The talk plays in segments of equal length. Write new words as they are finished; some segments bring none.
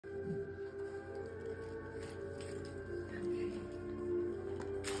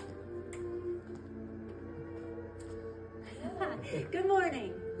Good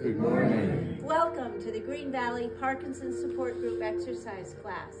morning. Good morning. Welcome to the Green Valley Parkinson's Support Group exercise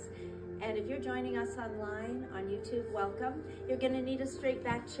class. And if you're joining us online on YouTube, welcome. You're going to need a straight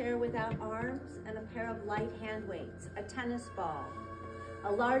back chair without arms and a pair of light hand weights, a tennis ball,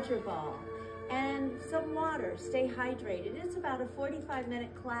 a larger ball, and some water. Stay hydrated. It's about a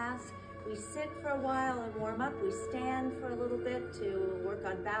 45-minute class. We sit for a while and warm up. We stand for a little bit to work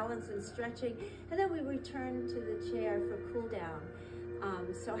on balance and stretching, and then we return to the chair for cool down.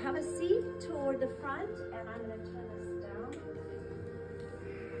 So have a seat toward the front, and I'm going to turn this down.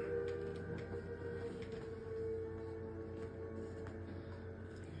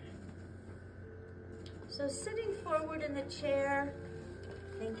 So sitting forward in the chair,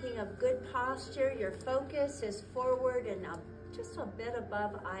 thinking of good posture, your focus is forward and up, just a bit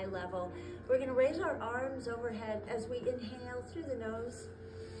above eye level. We're going to raise our arms overhead as we inhale through the nose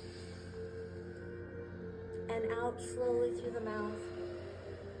and out slowly through the mouth.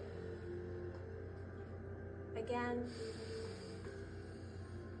 Again,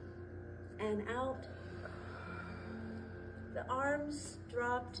 and out. The arms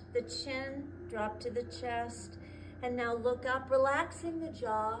dropped, the chin dropped to the chest, and now look up, relaxing the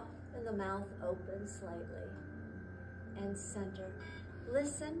jaw and the mouth open slightly. And center.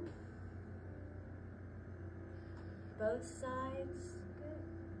 Listen. Both sides. Good.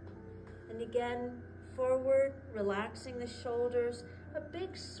 And again, forward, relaxing the shoulders, a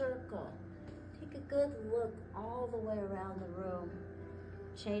big circle. Take a good look all the way around the room.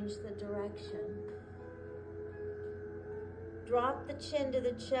 Change the direction. Drop the chin to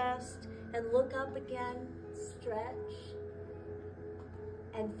the chest and look up again. Stretch.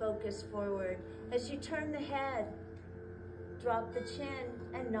 And focus forward. As you turn the head, drop the chin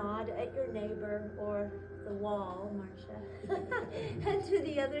and nod at your neighbor or the wall, Marcia. And to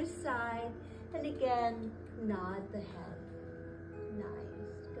the other side. And again, nod the head.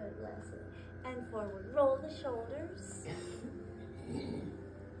 Nice, good, Leslie. And forward, roll the shoulders.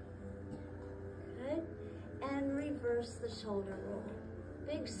 Good. And reverse the shoulder roll.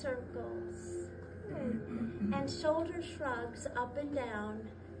 Big circles. Good. And shoulder shrugs up and down.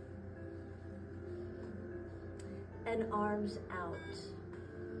 And arms out.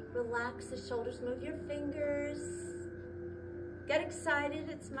 Relax the shoulders, move your fingers. Get excited,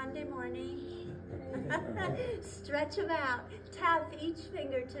 it's Monday morning. Stretch them out. Tap each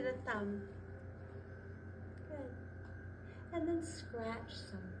finger to the thumb. Good. And then scratch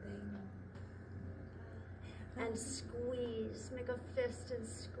something. And squeeze, make a fist and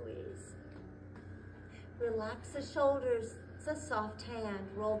squeeze. Relax the shoulders, it's a soft hand.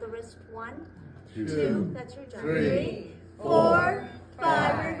 Roll the wrist, 1, 2, that's your jump. 3, 4,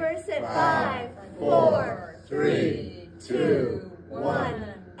 5, reverse it, 5, 4, 3, 2, 1.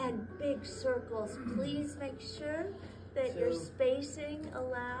 And big circles. Please make sure that your spacing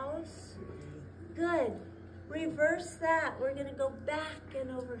allows. Good. Reverse that. We're going to go back and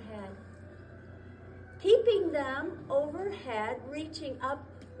overhead. Keeping them overhead, reaching up.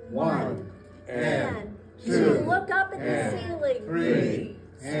 1 and 2. Look up at the ceiling. 3.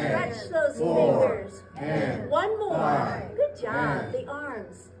 Stretch those fingers. And 1 more. 5, good job. The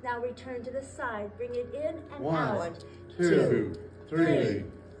arms. Now return to the side. Bring it in and out. 1, 2, 3,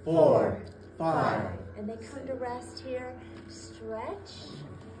 4, 5. And they come to rest here. Stretch.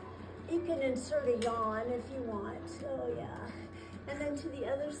 You can insert a yawn if you want. Oh yeah. And then to the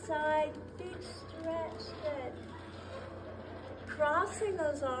other side. Big stretch. Good. Crossing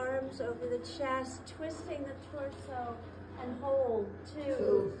those arms over the chest, twisting the torso. And hold.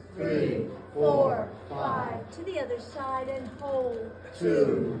 2, 3, 4, 5. To the other side and hold.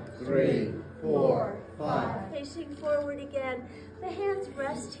 2, 3, 4, 5. Facing forward again. The hands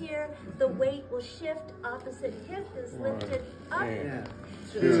rest here. The weight will shift. Opposite hip is lifted up.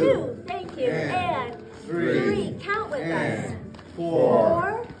 2. Thank you. And 3. Count with us.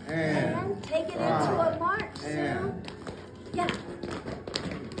 4. And take it into a march. 2. Yeah.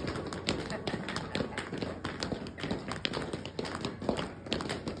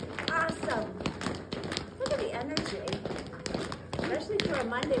 Awesome. Look at the energy. Especially for a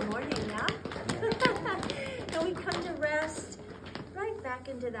Monday morning now. And we come to rest. Right back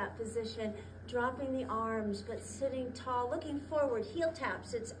into that position, dropping the arms, but sitting tall, looking forward, heel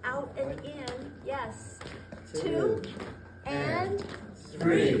taps, it's out and in, yes. 2, and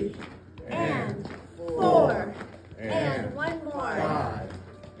 3, and 4, and 1 more. 5,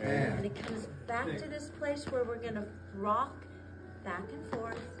 and it comes back to this place where we're gonna rock back and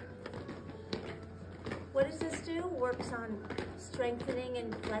forth. What does this do? Works on strengthening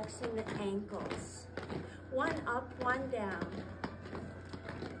and flexing the ankles. 1 up, 1 down.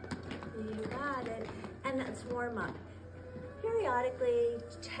 You got it. And that's warm up. periodically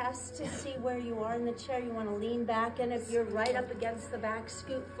test to see where you are in the chair. You want to lean back, and if you're right up against the back,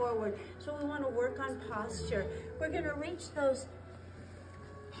 scoot forward. So we want to work on posture. We're going to reach those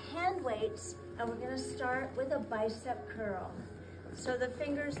hand weights, and we're going to start with a bicep curl. So the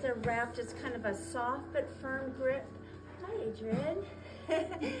fingers, they're wrapped. It's kind of a soft but firm grip. Hi, Adrian.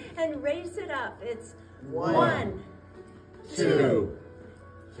 And raise it up. It's 1, 2,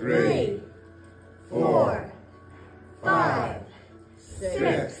 3, 4, 5,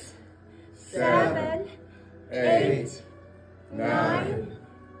 6, 7, 8, 9,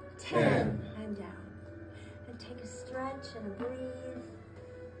 10. And down. And take a stretch and a breathe.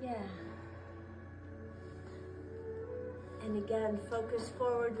 Yeah. And again, focus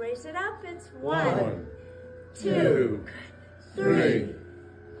forward, raise it up. It's 1, 2, 3,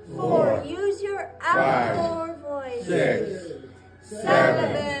 4. Use your outdoor voice. 6,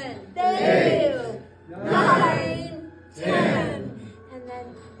 7, thank you. 9, 10. And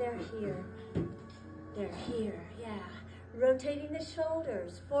then they're here. They're here, yeah. Rotating the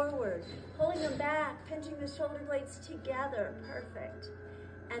shoulders forward, pulling them back, pinching the shoulder blades together. Perfect.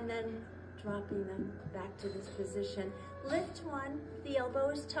 And then dropping them back to this position. Lift one, the elbow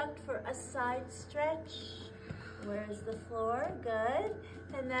is tucked for a side stretch. Where's the floor? Good.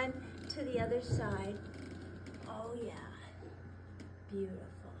 And then to the other side. Oh yeah, beautiful.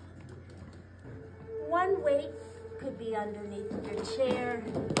 One weight could be underneath your chair,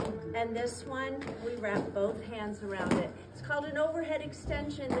 and this one, we wrap both hands around it. It's called an overhead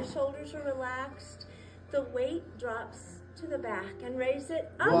extension. The shoulders are relaxed. The weight drops to the back and raise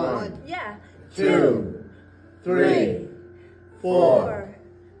it up. 1, yeah. 2, 3, 4,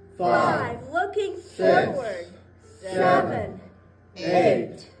 5. Looking forward. 7,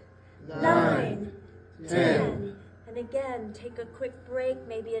 8, 9, 10. And again, take a quick break,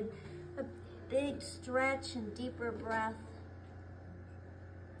 maybe a big stretch and deeper breath.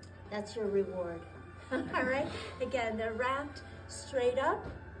 That's your reward. All right? Again, they're wrapped straight up.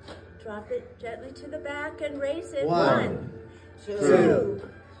 Drop it gently to the back and raise it. 1, 2,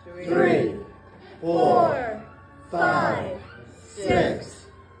 3, 4, 5, 6,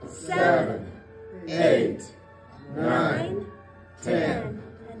 7, 8, 9, 10.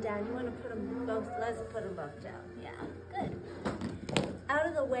 And down. You want to put them both, let's put them both down. Yeah, good. Out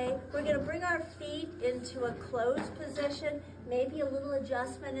of the way, we're going to bring our feet into a closed position, maybe a little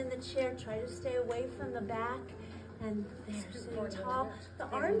adjustment in the chair. Try to stay away from the back. And there, sitting tall. The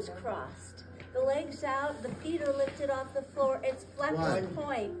arms crossed, the legs out, the feet are lifted off the floor. It's flex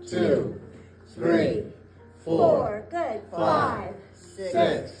point. 2, 3, 4, good. 5,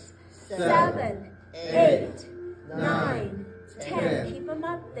 6, 7, 8, 9, 10. Keep them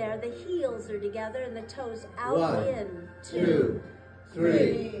up there. The heels are together and the toes out. 1, in. 2,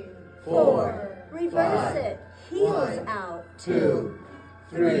 3, 4. Reverse it. Heels out. 2,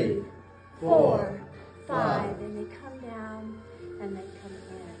 3, 4, 5. And they come down and they come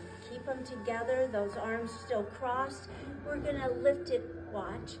in. Keep them together. Those arms still crossed. We're going to lift it,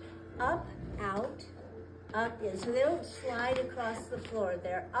 watch, up, out, up, in. So they don't slide across the floor.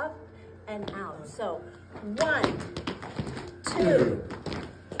 They're up and out. So 1, 2,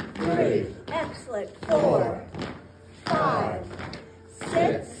 3. Excellent. 4, 5,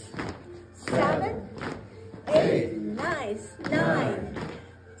 6, 7, 8. Nice. 9.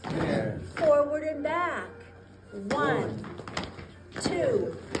 10. Forward and back. 1,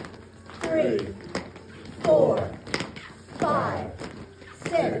 2, 3, 4, 5,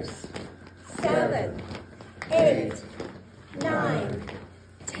 6, 7, 8, 9,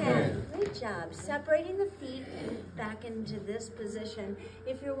 10. Great job. Separating the feet back into this position.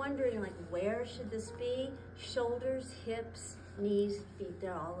 If you're wondering, like, where should this be? Shoulders, hips, knees, feet,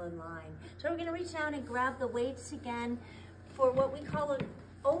 they're all in line. So we're going to reach down and grab the weights again for what we call an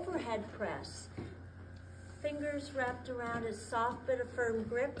overhead press. Fingers wrapped around a soft but a firm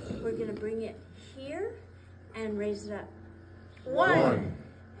grip. We're going to bring it here and raise it up. 1,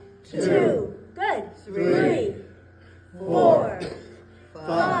 2, good. 3, 4,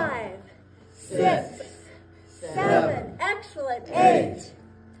 5, 6, 7, excellent. 8,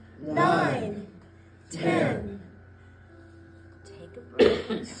 9, 10. Take a breath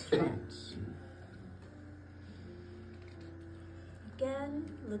and stretch. Again,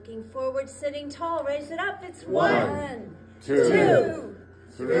 looking forward, sitting tall, raise it up. It's 1, 2,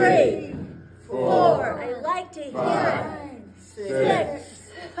 3, 4. I like to hear it.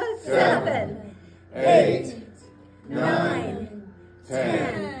 6, 7, 8, 9,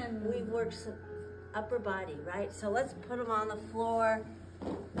 10. We work some upper body, right? So let's put them on the floor.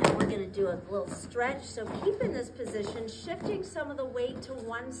 And we're going to do a little stretch. So keep in this position, shifting some of the weight to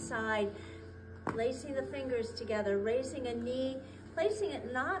one side. Lacing the fingers together, raising a knee, placing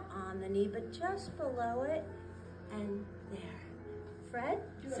it not on the knee, but just below it, and there. Fred,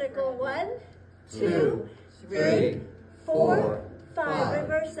 circle 1, 2, 3, 4, 5.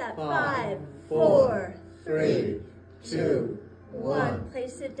 Reverse that. 5, 4, 3, 2, 1.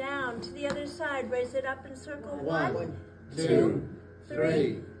 Place it down to the other side. Raise it up and circle 1, 2,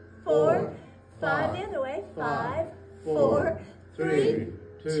 3, 4, 5. The other way. 5, 4, 3,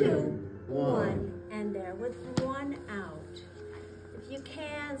 2, 1. And there with 1 out. If you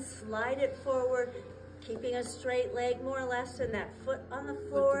can, slide it forward, keeping a straight leg more or less, and that foot on the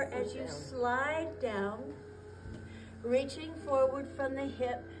floor as you slide down, reaching forward from the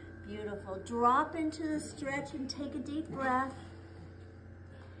hip. Beautiful. Drop into the stretch and take a deep breath.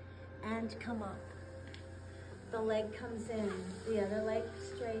 And come up. The leg comes in. The other leg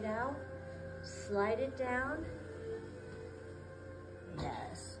straight out. Slide it down.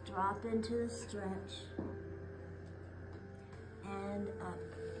 Yes. Drop into the stretch. And up.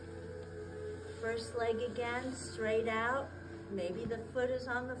 First leg again, straight out. Maybe the foot is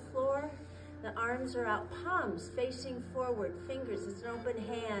on the floor. The arms are out, palms facing forward, fingers, it's an open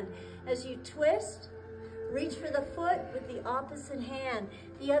hand. As you twist, reach for the foot with the opposite hand.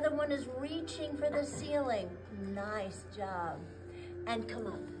 The other one is reaching for the ceiling. Nice job. And come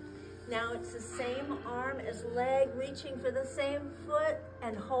up. Now it's the same arm as leg, reaching for the same foot,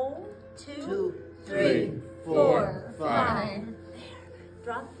 and hold. 2, 3, 4, 5.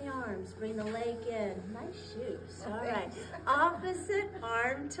 Drop the arms, bring the leg in. Nice shoes, all right. Opposite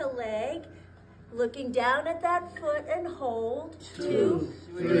arm to leg, looking down at that foot and hold. 2,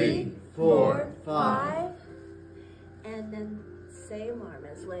 3, 4, 5. And then same arm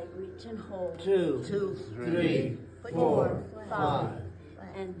as leg, reach and hold. 2, 3, 4, 5.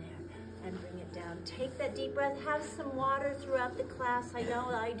 And there. And bring it down. Take that deep breath. Have some water throughout the class. I know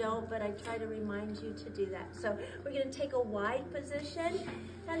I don't, but I try to remind you to do that. So we're going to take a wide position,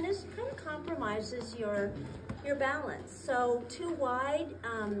 and this kind of compromises your balance. So too wide,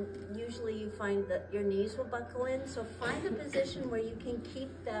 usually you find that your knees will buckle in. So find a position where you can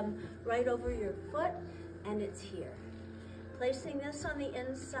keep them right over your foot, and it's here. Placing this on the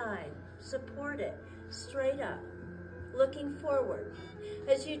inside. Support it. Straight up. Looking forward.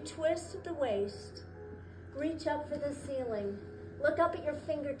 As you twist at the waist, reach up for the ceiling. Look up at your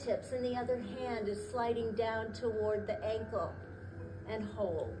fingertips, and the other hand is sliding down toward the ankle. And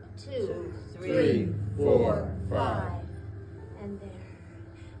hold. 2, 3, 4, 5. And there.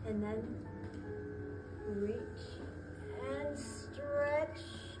 And then reach and stretch.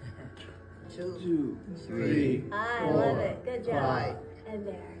 2, 3, I 4, love it. Good job. 5. And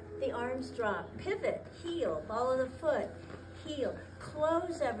there. The arms drop. Pivot. Heel. Ball of the foot. Heel.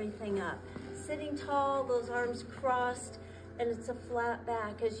 Close everything up. Sitting tall, those arms crossed, and it's a flat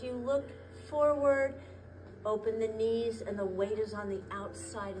back. As you look forward, open the knees, and the weight is on the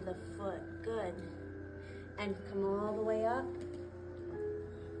outside of the foot. Good. And come all the way up.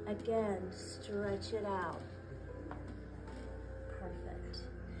 Again, stretch it out. Perfect.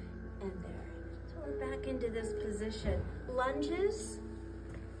 And there. So we're back into this position. Lunges.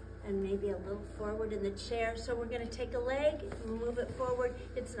 And maybe a little forward in the chair. So we're going to take a leg, move it forward.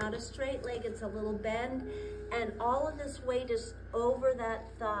 It's not a straight leg, it's a little bend. And all of this weight is over that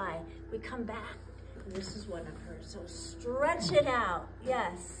thigh. We come back, and this is one of hers. So stretch it out.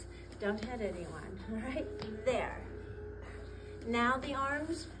 Yes. Don't hit anyone. All right? There. Now the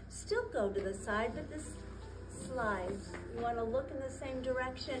arms still go to the side, but this slides. You want to look in the same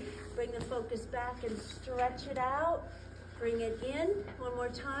direction. Bring the focus back and stretch it out. Bring it in, one more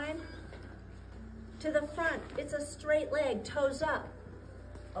time. To the front, it's a straight leg, toes up.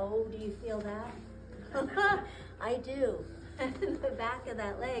 Oh, do you feel that? I do. The back of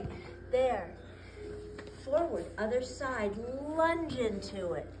that leg, there. Forward, other side, lunge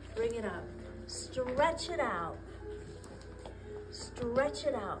into it. Bring it up, stretch it out. Stretch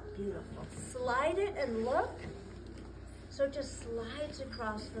it out, beautiful. Slide it and look. So it just slides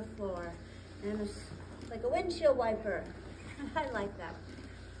across the floor. And it's like a windshield wiper. I like that.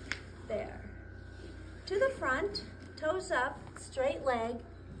 There. To the front, toes up, straight leg.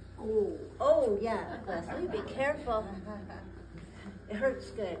 Oh yeah, Leslie, be careful. It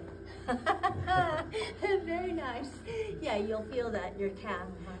hurts good. Very nice. Yeah, you'll feel that in your calf.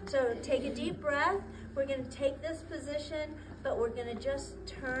 So take a deep breath. We're going to take this position, but we're going to just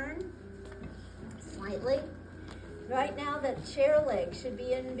turn slightly. Right now, that chair leg should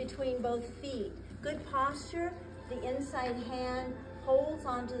be in between both feet. Good posture. The inside hand holds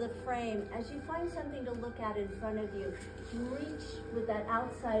onto the frame. As you find something to look at in front of you, reach with that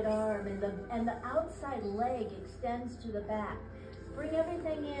outside arm, and the outside leg extends to the back. Bring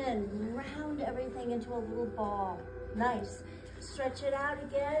everything in, round everything into a little ball. Nice. Stretch it out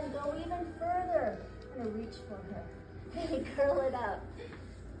again, go even further. I'm gonna reach for her. Hey, curl it up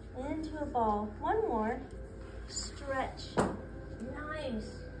into a ball. One more. Stretch. Nice.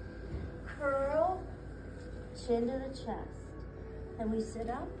 Curl, chin to the chest. And we sit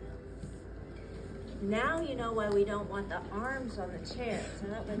up. Now you know why we don't want the arms on the chair, so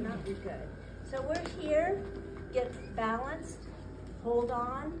that would not be good. So we're here, get balanced, hold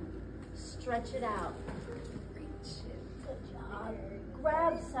on, stretch it out. Reach it, good job.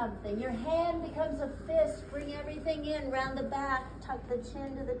 Grab something, your hand becomes a fist, bring everything in, round the back, tuck the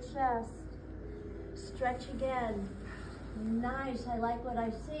chin to the chest. Stretch again. Nice, I like what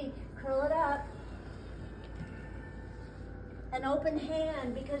I see. Curl it up. An open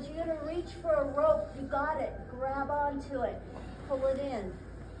hand, because you're gonna reach for a rope. You got it. Grab onto it. Pull it in.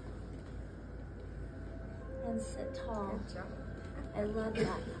 And sit tall. I love that.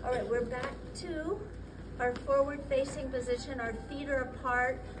 All right, we're back to our forward-facing position. Our feet are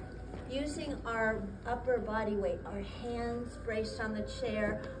apart. Using our upper body weight, our hands braced on the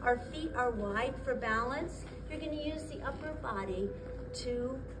chair. Our feet are wide for balance. You're gonna use the upper body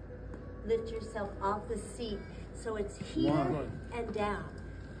to lift yourself off the seat. So it's here 1 and down.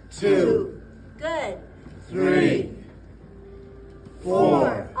 2 Good. 3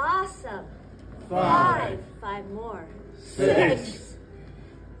 4 Awesome. 5 5 more. 6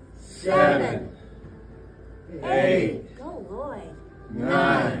 7 8 Go, Lloyd.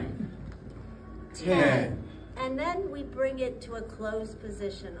 9 10 And then we bring it to a closed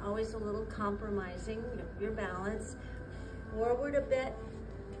position, always a little compromising your balance. Forward a bit,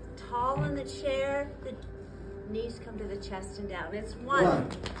 tall in the chair, the knees come to the chest and down. It's 1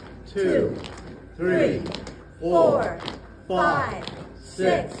 2 3 4 4 5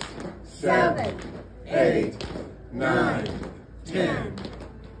 6 7 8 9 10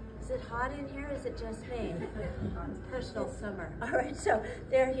 Is it hot in here? Is it just me? Personal summer. All right, so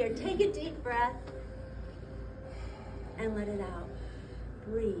they're here. Take a deep breath and let it out.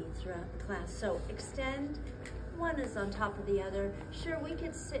 Breathe throughout the class. So extend. One is on top of the other. Sure, we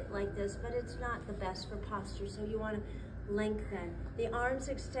could sit like this, but it's not the best for posture, so you want to lengthen. The arms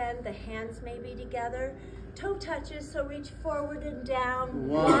extend, the hands may be together. Toe touches, so reach forward and down.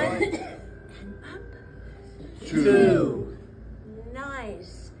 1 and up. 2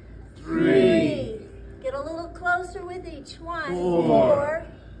 Nice. 3 Get a little closer with each one. 4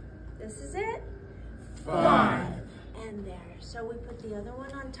 This is it. 5 And there. So we put the other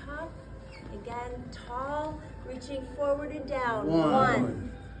one on top. Again, tall, reaching forward and down.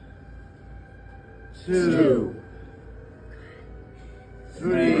 1 2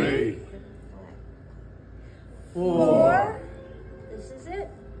 3 4 This is it.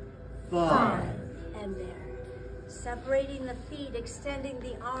 5 And there. Separating the feet, extending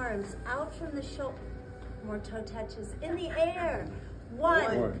the arms out from the shoulder. More toe touches in the air.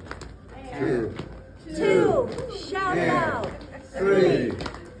 1 2 2 Shout it out. 3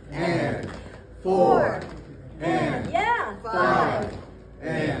 and 4 and Yeah. 5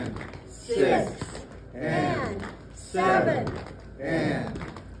 and 6 and 7 and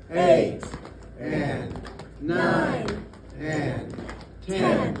 8 and 9 and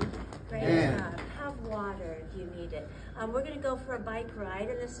 10 Great and job. Have water if you need it. We're going to go for a bike ride,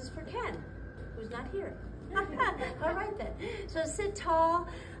 and this is for Ken, who's not here. All right then. So sit tall.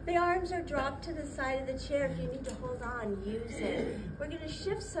 The arms are dropped to the side of the chair. If you need to hold on, use it. We're going to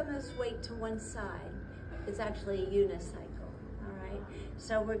shift some of this weight to one side. It's actually a unicycle. All right.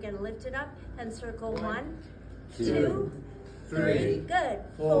 So we're going to lift it up and circle 1 2 3 Good.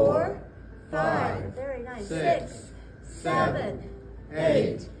 4 5 Very nice. 6 7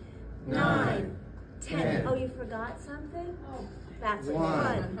 8 9 10 Oh, you forgot something? Oh, that's it.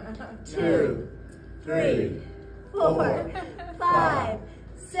 1 2 3 4 5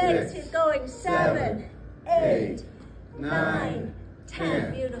 6 Keep going. 7 8 9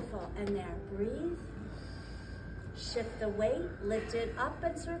 10 Beautiful. And there. Breathe. Shift the weight. Lift it up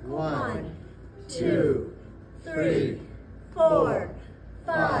and circle. 1 2 3 4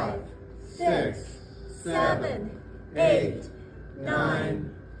 5 6 7 8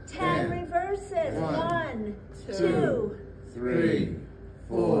 9 10 Reverse it. 1 2 3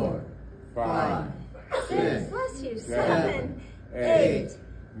 4 5 6 Bless you. 7 8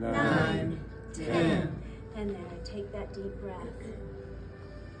 9 10 And there. Take that deep breath. Good.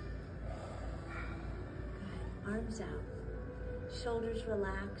 Arms out. Shoulders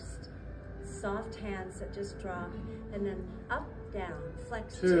relaxed. Soft hands that just drop. And then up, down.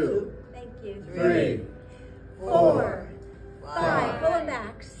 Flex 2. Thank you. 3 4 5 Going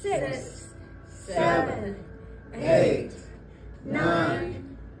back. 6 7 8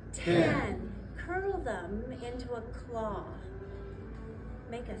 9, 10. Curl them into a claw.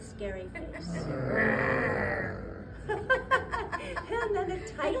 Make a scary face. And then a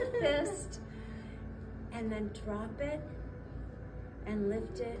tight fist. And then drop it and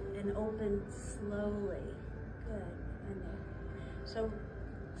lift it and open slowly. Good. And there. So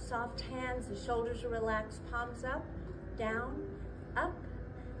soft hands, the shoulders are relaxed, palms up, down,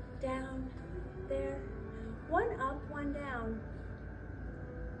 there. One up, one down.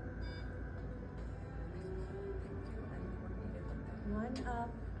 One up,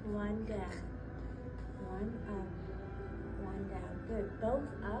 one down. One up, one down. Good. Both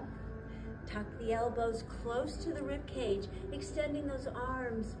up. Tuck the elbows close to the rib cage, extending those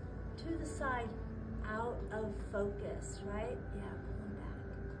arms to the side, out of focus, right? Yeah, pull them back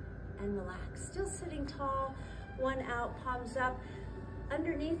and relax. Still sitting tall, one out, palms up.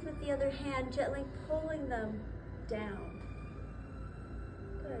 Underneath with the other hand, gently pulling them down.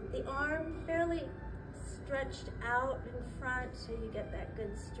 Good. The arm fairly stretched out in front so you get that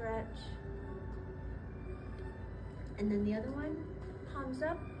good stretch. And then the other one, palms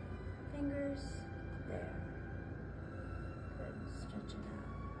up, fingers there. Good, stretch it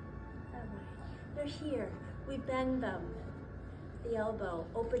out. All right, they're here. We bend them. The elbow,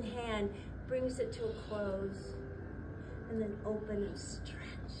 open hand, brings it to a close. And then open and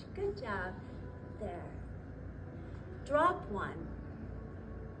stretch. Good job. There. Drop one,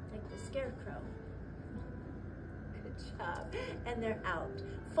 like the scarecrow. Good job. And they're out.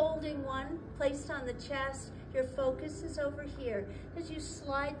 Folding one, placed on the chest. Your focus is over here. As you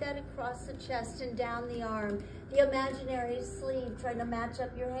slide that across the chest and down the arm, the imaginary sleeve trying to match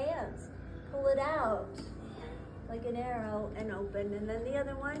up your hands. Pull it out like an arrow and open. And then the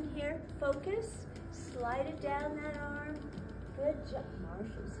other one here, focus. Slide it down that arm. Good job.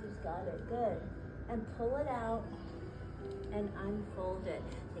 Marshall, she's got it. Good. And pull it out and unfold it.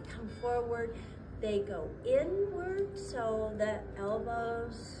 They come forward. They go inward, so the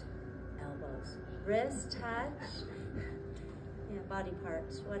elbows, wrist touch. Yeah, body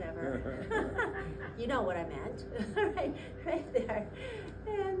parts, whatever. You know what I meant. right there.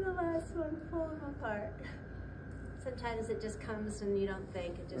 And the last one, pull them apart. Sometimes it just comes and you don't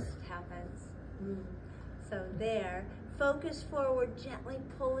think, it just happens. So there, focus forward, gently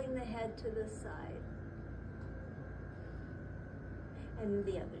pulling the head to the side. And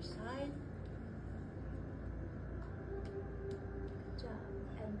the other side. Good job.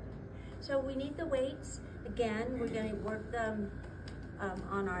 And so we need the weights. Again, we're going to work them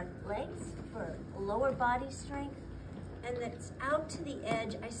on our legs for lower body strength. And it's out to the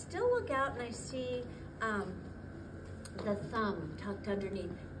edge. I still look out and I see the thumb tucked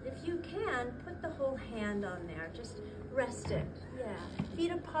underneath. If you can, put the whole hand on there. Just rest it. Yeah.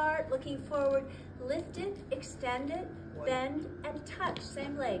 Feet apart, looking forward. Lift it, extend it, bend, and touch.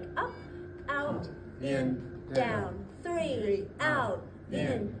 Same leg. Up, out, in, down. 3, out,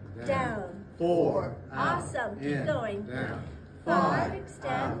 in, down. 4, Awesome. Keep going. 5,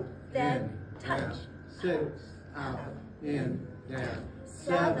 extend, bend, touch. 6, out, in, down.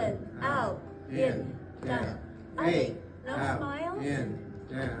 7, out, in, down. 8, no smiles. In,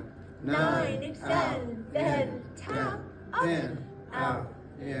 down. 9, extend, bend, tap, up, 10, out,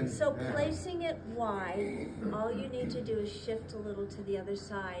 in, So down. placing it wide, all you need to do is shift a little to the other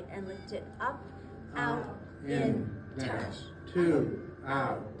side and lift it up, out, in, touch. 2,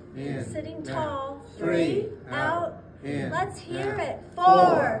 out, in, Sitting down. tall, 3, 3, out, in, let's hear down. it.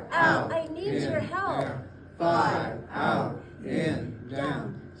 4, out, I need in, your help. down. 5, out, in,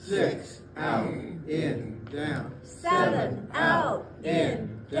 down. 6, out, in, down. 7, out,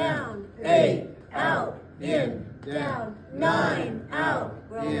 in, down. 8, out, in, down. 9, out.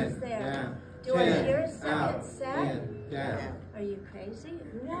 We're almost there. Down. Do I 10, hear a second out, set? in, down. Are you crazy?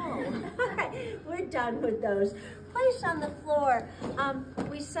 No. We're done with those. Place on the floor.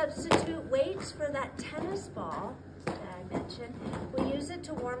 We substitute weights for that tennis ball that I mentioned. We use it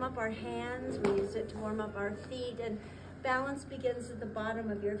to warm up our hands. We use it to warm up our feet. And balance begins at the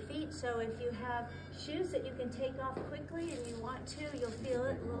bottom of your feet. So if you have shoes that you can take off quickly and you want to, you'll feel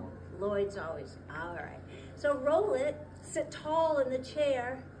it. Lloyd's always. All right. So roll it. Sit tall in the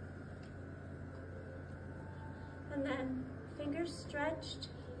chair. And then fingers stretched.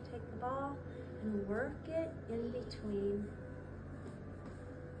 Take the ball and work it in between.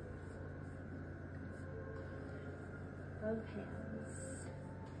 Both hands.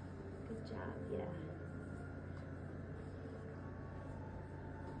 Good job, yeah.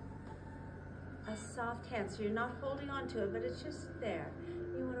 A soft hand, so you're not holding on to it, but it's just there.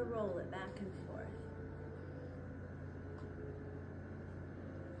 You want to roll it back and forth.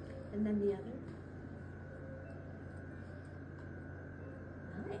 And then the other.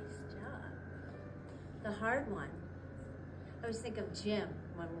 the hard one. I always think of gym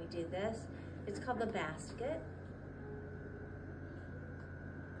when we do this. It's called the basket.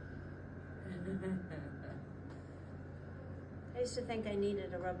 I used to think I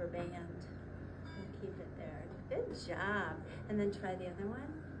needed a rubber band and keep it there. Good job. And then try the other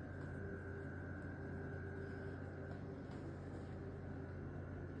one.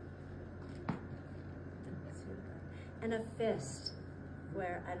 And a fist,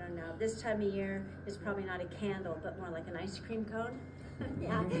 where, I don't know, this time of year is probably not a candle, but more like an ice cream cone.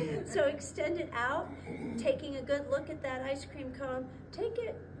 Yeah. So extend it out, taking a good look at that ice cream cone. Take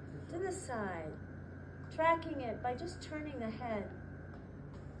it to the side, tracking it by just turning the head.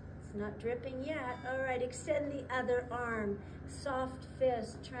 It's not dripping yet. All right, extend the other arm. Soft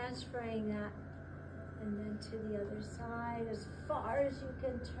fist, transferring that. And then to the other side, as far as you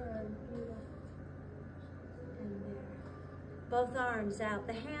can turn. Beautiful. And there. Both arms out.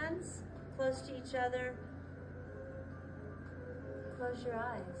 The hands close to each other. Close your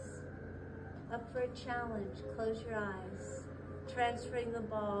eyes. Up for a challenge. Close your eyes. Transferring the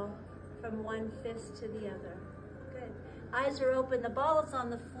ball from one fist to the other. Good. Eyes are open. The ball is on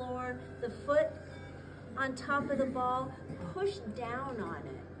the floor. The foot on top of the ball. Push down on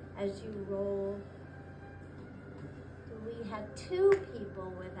it as you roll. We had 2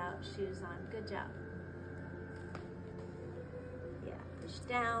 people without shoes on. Good job. Yeah, push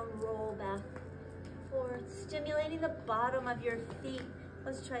down, roll back, forward, stimulating the bottom of your feet.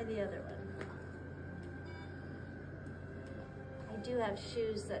 Let's try the other one. I do have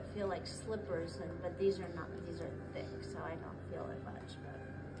shoes that feel like slippers, but these are not. These are thick, so I don't feel it much.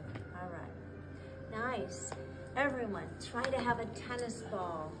 But all right, nice. Everyone, try to have a tennis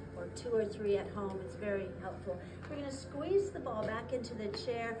ball or 2 or 3 at home. It's very helpful. We're going to squeeze the ball back into the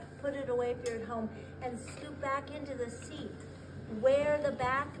chair, put it away if you're at home, and scoop back into the seat. Where the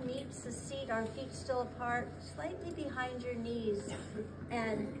back meets the seat, our feet still apart, slightly behind your knees,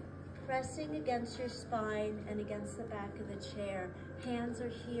 and pressing against your spine and against the back of the chair. Hands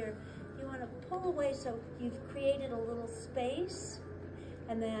are here. You want to pull away so you've created a little space,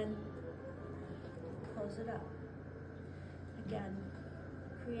 and then close it up. Again,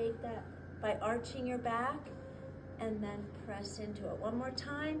 create that by arching your back and then press into it. One more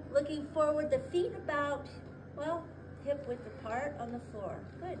time, looking forward, the feet about, well, hip width apart on the floor.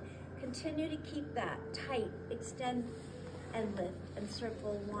 Good. Continue to keep that tight. Extend and lift and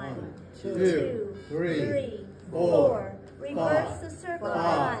circle. 1, 2, 3, 4. Reverse the circle.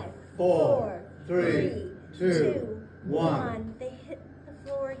 5, 4, 3, 2, 1. They hit the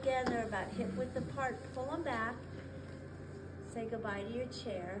floor again. They're about hip width apart. Pull them back. Say goodbye to your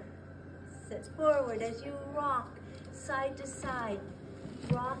chair. Sit forward as you rock side to side,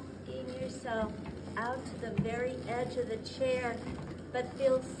 rocking yourself out to the very edge of the chair, but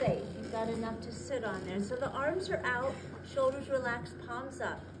feel safe. You've got enough to sit on there. So the arms are out, shoulders relaxed, palms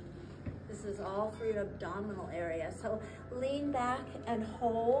up. This is all for your abdominal area. So lean back and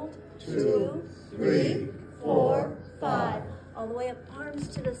hold. 2, 3, 4, 5. All the way up, arms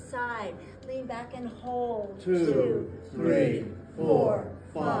to the side. Lean back and hold. 2, 3, 4,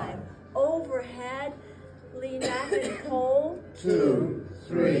 5. Overhead, lean back and hold. 2,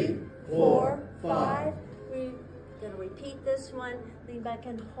 3, 4, 5. We're going to repeat this one. Lean back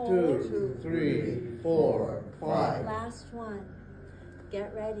and hold. 2, 3, 4, 5. Last one.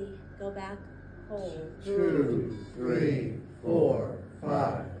 Get ready. Go back. Hold. 2, 3, 4,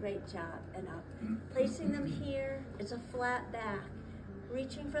 5. Great job. And up. Placing them here. It's a flat back.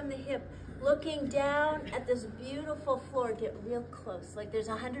 Reaching from the hip. Looking down at this beautiful floor. Get real close. Like there's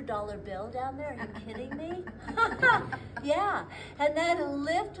a $100 bill down there. Are you kidding me? Yeah. And then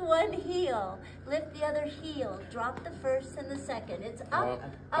lift one heel. Lift the other heel. Drop the first and the second. It's up,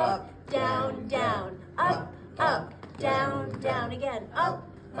 up, down, down. Up, up, down, down. Again. Up,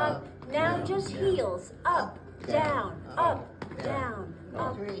 up. Now just heels. Up, down, up, down,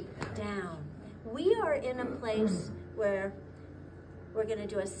 up, down. We are in a place where we're going to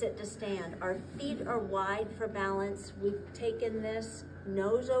do a sit to stand. Our feet are wide for balance. We've taken this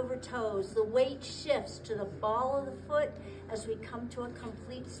nose over toes. The weight shifts to the ball of the foot as we come to a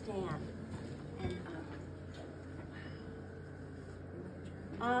complete stand. And up.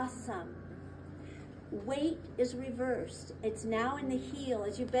 Awesome. Weight is reversed. It's now in the heel.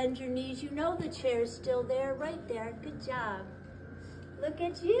 As you bend your knees, you know the chair is still there, right there. Good job. Look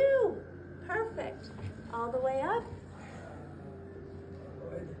at you. Perfect. All the way up.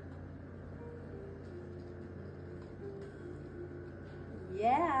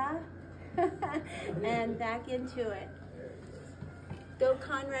 Yeah. And back into it. Go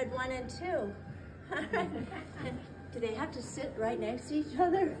Conrad 1 and 2. Do they have to sit right next to each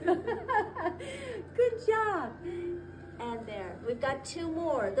other? Good job. And there, we've got 2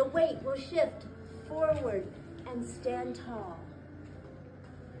 more. The weight will shift forward and stand tall.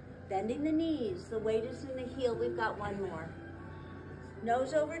 Bending the knees, the weight is in the heel. We've got 1 more.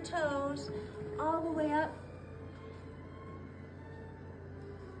 Nose over toes, all the way up.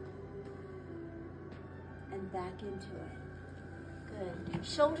 And back into it. Good.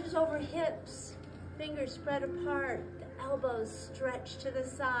 Shoulders over hips, fingers spread apart, the elbows stretch to the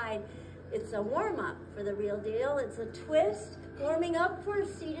side. It's a warm-up for the real deal. It's a twist, warming up for a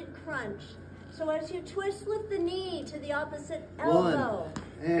seated crunch. So as you twist, lift the knee to the opposite elbow.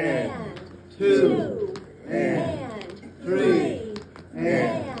 1 and 2 and 3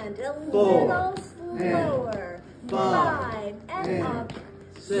 and a 4 little slower. 5 and up.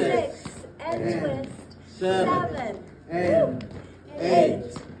 6 and twist. 7 and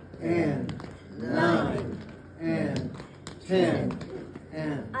 8 and 9 and 10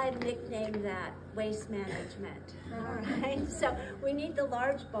 and I've nicknamed that waist management. All right, so we need the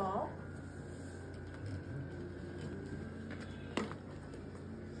large ball.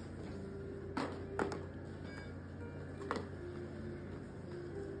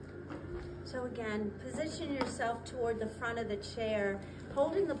 So again, position yourself toward the front of the chair,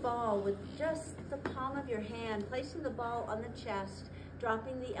 holding the ball with just the palm of your hand, placing the ball on the chest,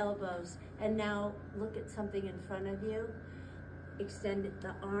 dropping the elbows, and now look at something in front of you. Extend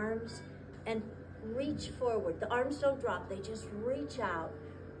the arms and reach forward. The arms don't drop, they just reach out.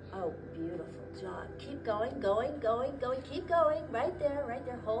 Oh, beautiful job. Keep going, going, going, going. Keep going, right there,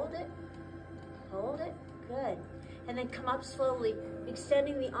 hold it. Hold it, good. And then come up slowly,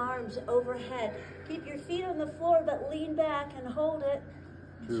 extending the arms overhead. Keep your feet on the floor, but lean back and hold it.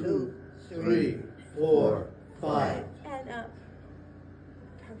 2, 3, 4, 5. And up.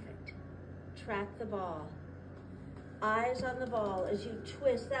 Perfect. Track the ball. Eyes on the ball as you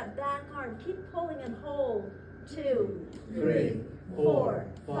twist that back arm. Keep pulling and hold. 2, 3, 4,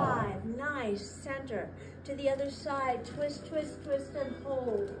 5. Nice. Center. To the other side. Twist, twist, twist, and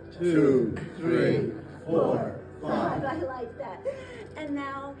hold. 2, 3, 4, 5. I like that. And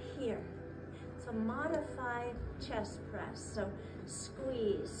now here. It's a modified chest press. So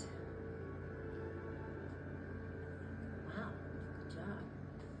squeeze. Wow. Good job.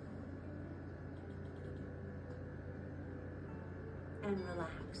 And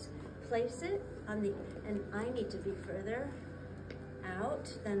relax. Place it on the, and I need to be further out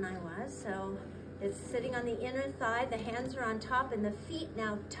than I was. So it's sitting on the inner thigh. The hands are on top and the feet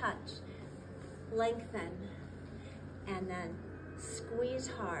now touch. Lengthen. And then squeeze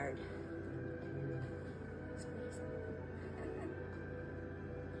hard. Squeeze.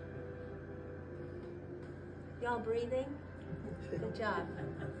 Y'all breathing? Good job.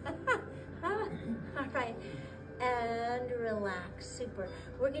 All right. And relax. Super.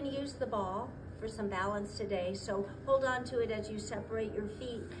 We're going to use the ball for some balance today. So hold on to it as you separate your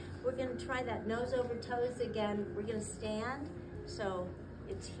feet. We're going to try that nose over toes again. We're going to stand. So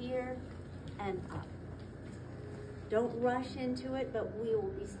it's here and up. Don't rush into it, but we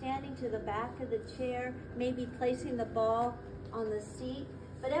will be standing to the back of the chair, maybe placing the ball on the seat.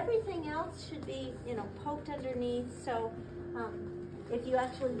 But everything else should be, poked underneath. So if you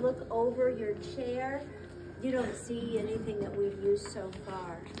actually look over your chair, you don't see anything that we've used so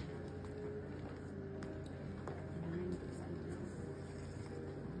far.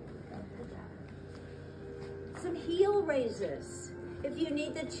 Some heel raises. If you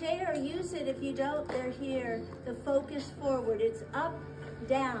need the chair, use it. If you don't, they're here. The focus forward. It's up,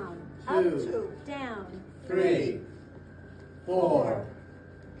 down, up, 2, down, 3, 4,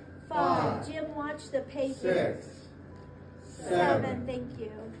 5. Jim, watch the paper. 6, 7. Thank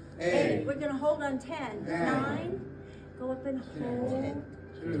you. 8. We're going to hold on 10. 9. Go up and hold.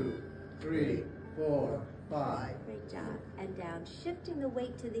 2, 3, 4, 5. Great job. And down. Shifting the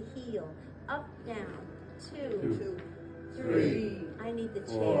weight to the heel. Up, down. 2, 3. I need the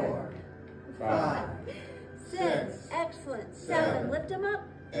chair. 4, 5. 6. Excellent. 7. Lift them up.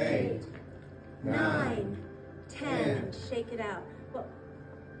 8. 9. 10. Shake it out. Well,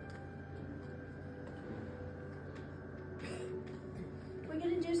 we're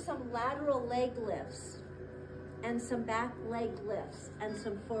going to do some lateral leg lifts and some back leg lifts and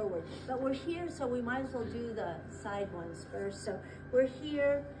some forward. But we're here, so we might as well do the side ones first. So we're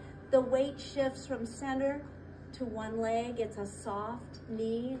here. The weight shifts from center to one leg. It's a soft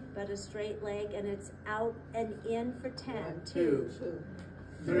knee, but a straight leg, and it's out and in for 10. 2,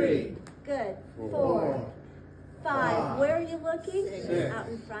 3. Good. 4, 5. Where are you looking? 6. Out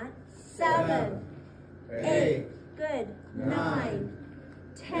in front. 7, 8. Good. 9,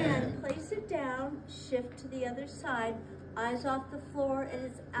 10. Place it down, shift to the other side, eyes off the floor, and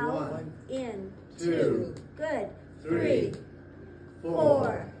it's out, 1, in, 2, 2, good, 3, 3, 4,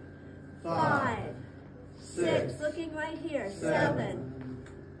 4, 5, 5, 6, looking right here, 7, 7,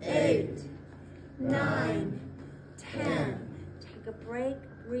 8, 9, 10. Take a break,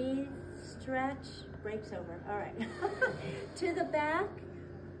 breathe, stretch, break's over, all right. To the back,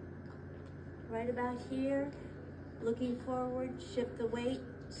 right about here, looking forward, shift the weight,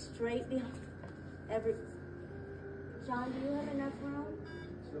 straight behind, John, do you have enough room?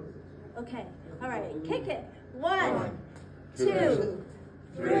 Okay, all right, kick it. 1, 2,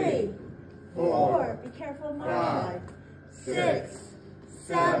 3, 4, be careful, Martha. 6,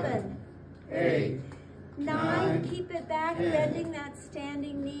 7, 8, 9, keep it back, bending that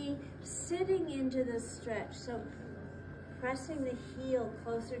standing knee, sitting into the stretch. So pressing the heel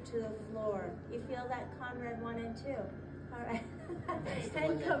closer to the floor. You feel that, Conrad 1 and 2? All right.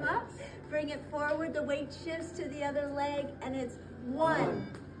 And come up, bring it forward, the weight shifts to the other leg, and it's 1,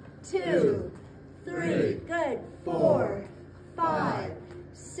 2, 3, good, 4, 5,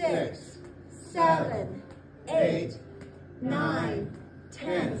 6, 7, 8, 9,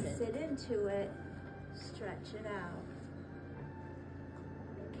 10. Sit into it, stretch it out.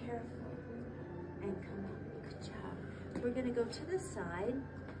 Careful, and come up, good job. We're gonna go to the side.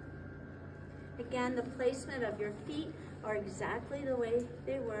 Again, the placement of your feet are exactly the way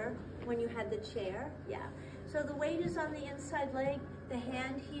they were when you had the chair. Yeah. So the weight is on the inside leg, the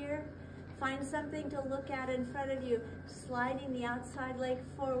hand here. Find something to look at in front of you, sliding the outside leg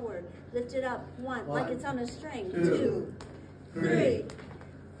forward. Lift it up, 1, like it's on a string. 2, 3,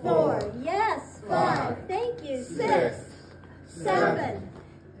 4, yes, 5, thank you, 6, 7,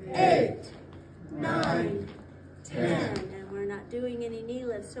 8, 9, 10. And we're not doing any knee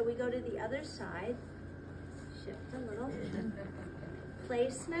lifts, so we go to the other side. Shift a little.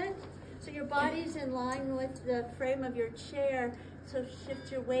 Placement. So your body's in line with the frame of your chair. So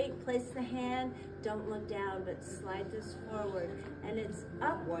shift your weight, place the hand. Don't look down, but slide this forward. And it's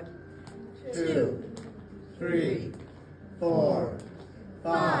up. 1, 2, 3, 4,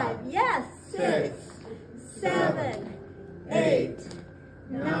 5. Yes. 6, 7, 8,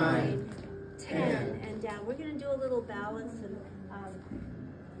 9, 10. And down. We're going to do a little balance and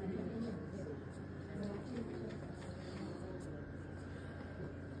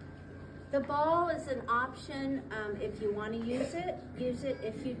the ball is an option. If you want to use it, use it.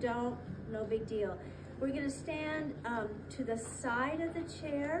 If you don't, no big deal. We're going to stand to the side of the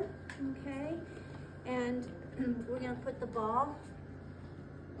chair, okay? And we're going to put the ball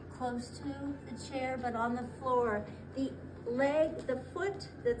close to the chair, but on the floor. The leg, the foot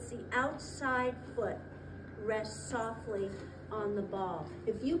that's the outside foot rests softly on the ball.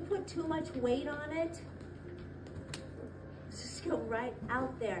 If you put too much weight on it, just go right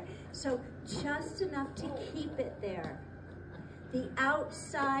out there. So just enough to keep it there. The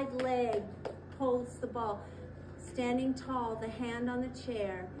outside leg holds the ball. Standing tall, the hand on the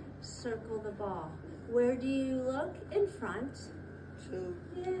chair, circle the ball. Where do you look? In front. 2,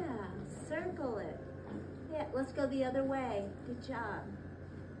 Yeah, circle it. Yeah, let's go the other way. Good job.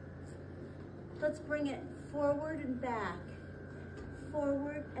 Let's bring it forward and back.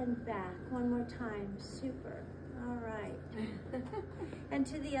 Forward and back. One more time. Super. All right. And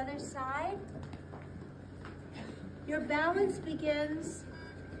to the other side. Your balance begins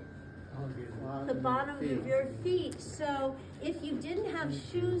the bottom of your feet. So if you didn't have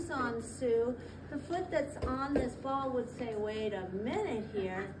shoes on, Sue, the foot that's on this ball would say, wait a minute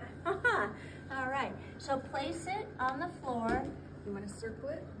here. All right. So place it on the floor. You want to circle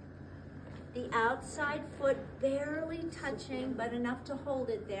it? The outside foot barely touching, but enough to hold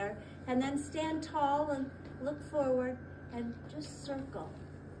it there. And then stand tall and look forward and just circle.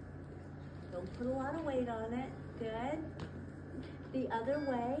 Don't put a lot of weight on it. Good. The other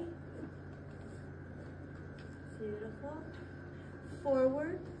way. Beautiful.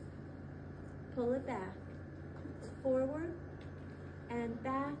 Forward. Pull it back. Forward and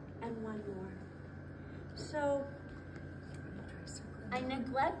back, and one more. So I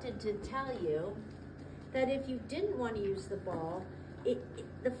neglected to tell you that if you didn't want to use the ball,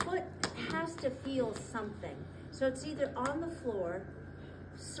 the foot has to feel something. So it's either on the floor,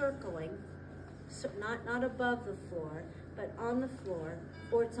 circling, so not above the floor, but on the floor,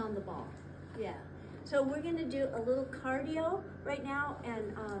 or it's on the ball. Yeah. So we're going to do a little cardio right now,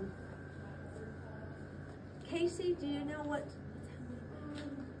 and Casey, do you know what?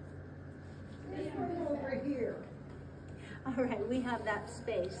 over here. All right, we have that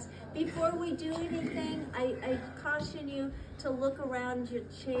space. Before we do anything, I caution you to look around your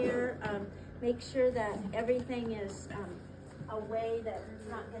chair, make sure that everything is a way that it's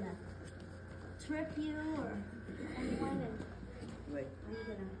not gonna trip you or anyone? And Wait. are you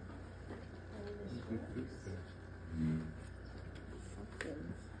gonna play this first? Something.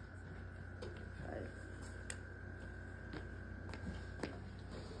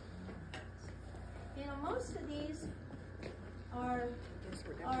 You know, most of these are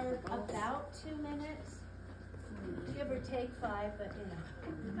about 2 minutes. Give or take 5, but you know.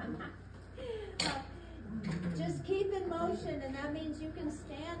 Just keep in motion, and that means you can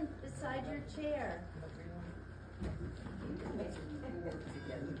stand beside your chair.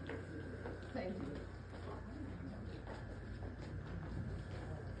 Thank you.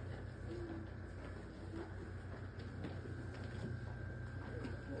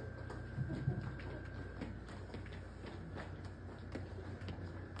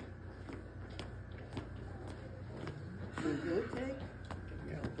 You good, Jake?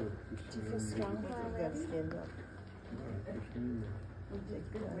 Yeah. Do you feel stronger You already? gotta stand up. We did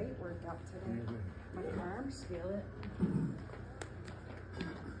good weight workout today. My arms feel it.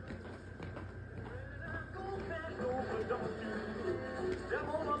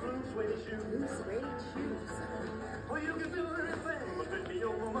 Blue suede shoes. Well, you can do anything but put me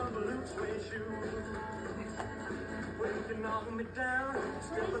on my blue suede shoes. Well, you can knock me down,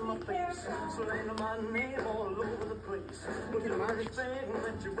 step in my face, slander my name all over the place. Look at everything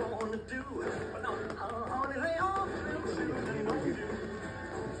that you want to do, but no, honey, lay off the blue shoes and don't you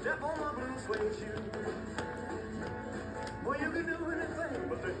step on my blue suede shoes. Well, you can do anything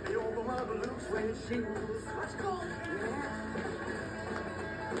but put me over my blue suede shoes. Let's go.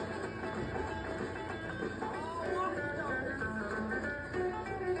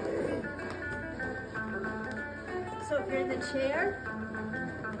 So if you're in the chair,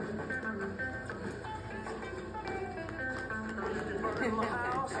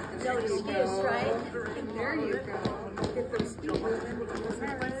 no excuse, right? There you go. Get those feet moving. Those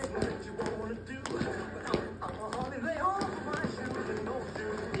hands.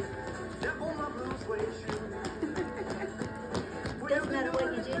 Doesn't matter what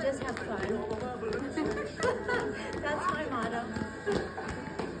you do, just have fun. That's my motto.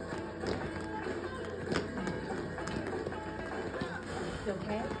 You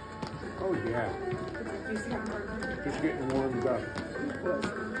okay? Oh, yeah. Just getting warmed up.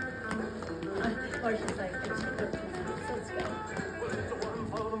 Or she's like, let's go.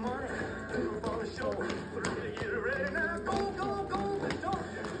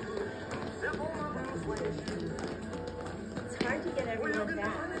 It's hard to get everyone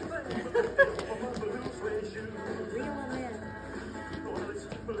back. Reel them in.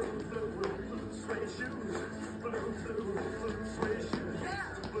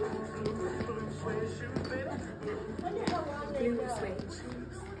 Wonder how long they Blue go. suede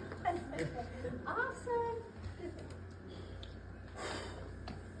shoes. Awesome.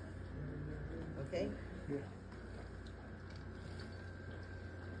 Okay?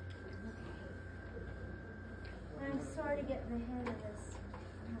 I'm sorry to get in the hand of this.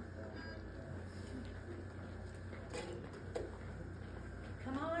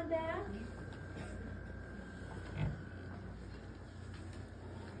 Come on back.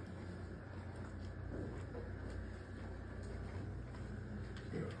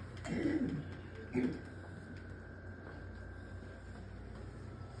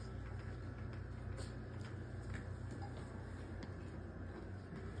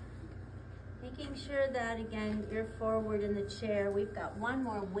 Making sure that, again, you're forward in the chair. We've got one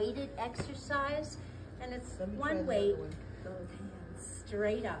more weighted exercise, and it's Let me try one the weight, other one. both hands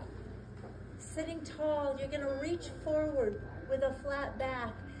straight up. Sitting tall, you're gonna reach forward with a flat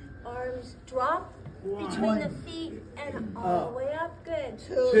back. Arms drop between the feet and all the way up. Good.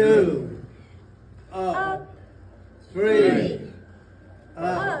 2, Up, 3,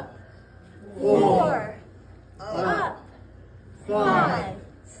 up, 4, up, 5.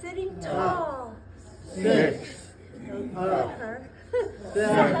 Sitting tall. 6, Clever.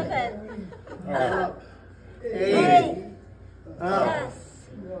 7, 7, up, 8, 8, up, yes,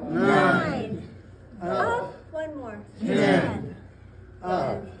 9, 9, up, one more, 10,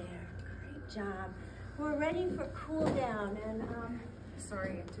 up. There, great job. We're ready for cool down, and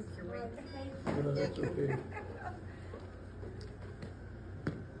Sorry, I took your weight. No, that's okay.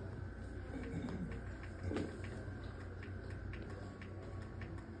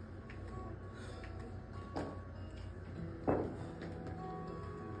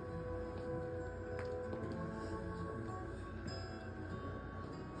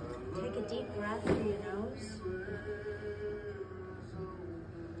 take a deep breath through your nose.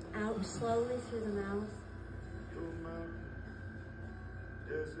 Out slowly through the mouth.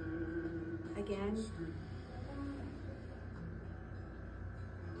 Again.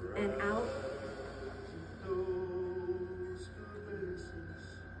 And out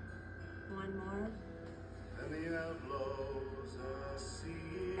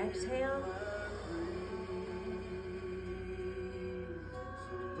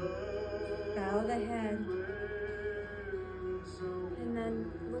Bow the head. And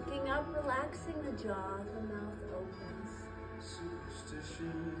then looking up, relaxing the jaw, the mouth opens.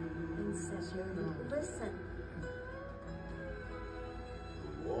 And center. Listen.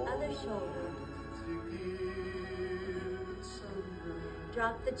 Other shoulder.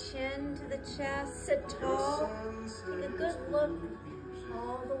 Drop the chin to the chest, sit tall. Take a good look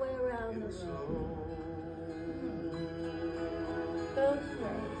all the way around the room. Both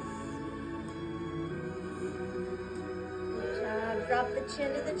ways. Good job. Drop the chin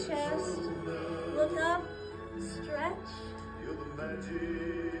to the chest. Look up, stretch.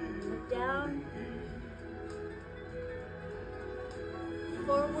 Look down.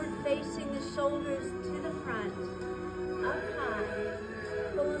 Forward facing the shoulders to the front. Up high.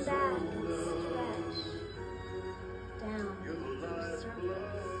 Pulling back and stretch. Down. Circles.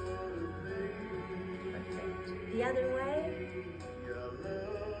 Perfect. The other way.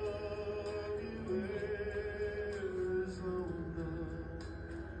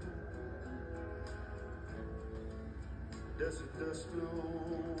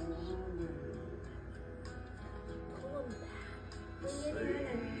 Pull them back. Bring it in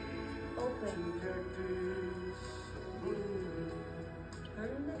and open.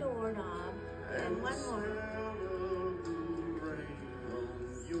 Turn the doorknob. And one more.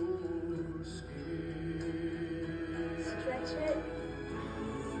 Stretch it.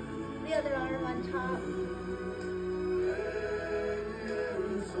 The other arm on top.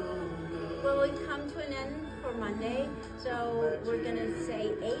 Well, we've come to an end for Monday, so we're going to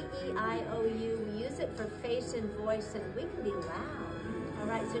say A-E-I-O-U. We use it for face and voice, and we can be loud. All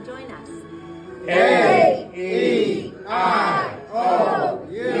right, so join us. A-E-I-O-U.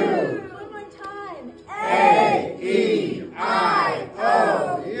 One more time. A-E-I-O-U.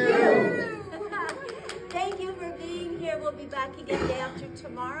 Thank you for being here. We'll be back again day after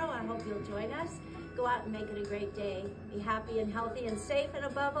tomorrow. I hope you'll join us. Go out and make it a great day. Be happy and healthy and safe, and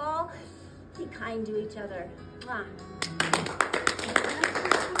above all, be kind to each other. Mwah.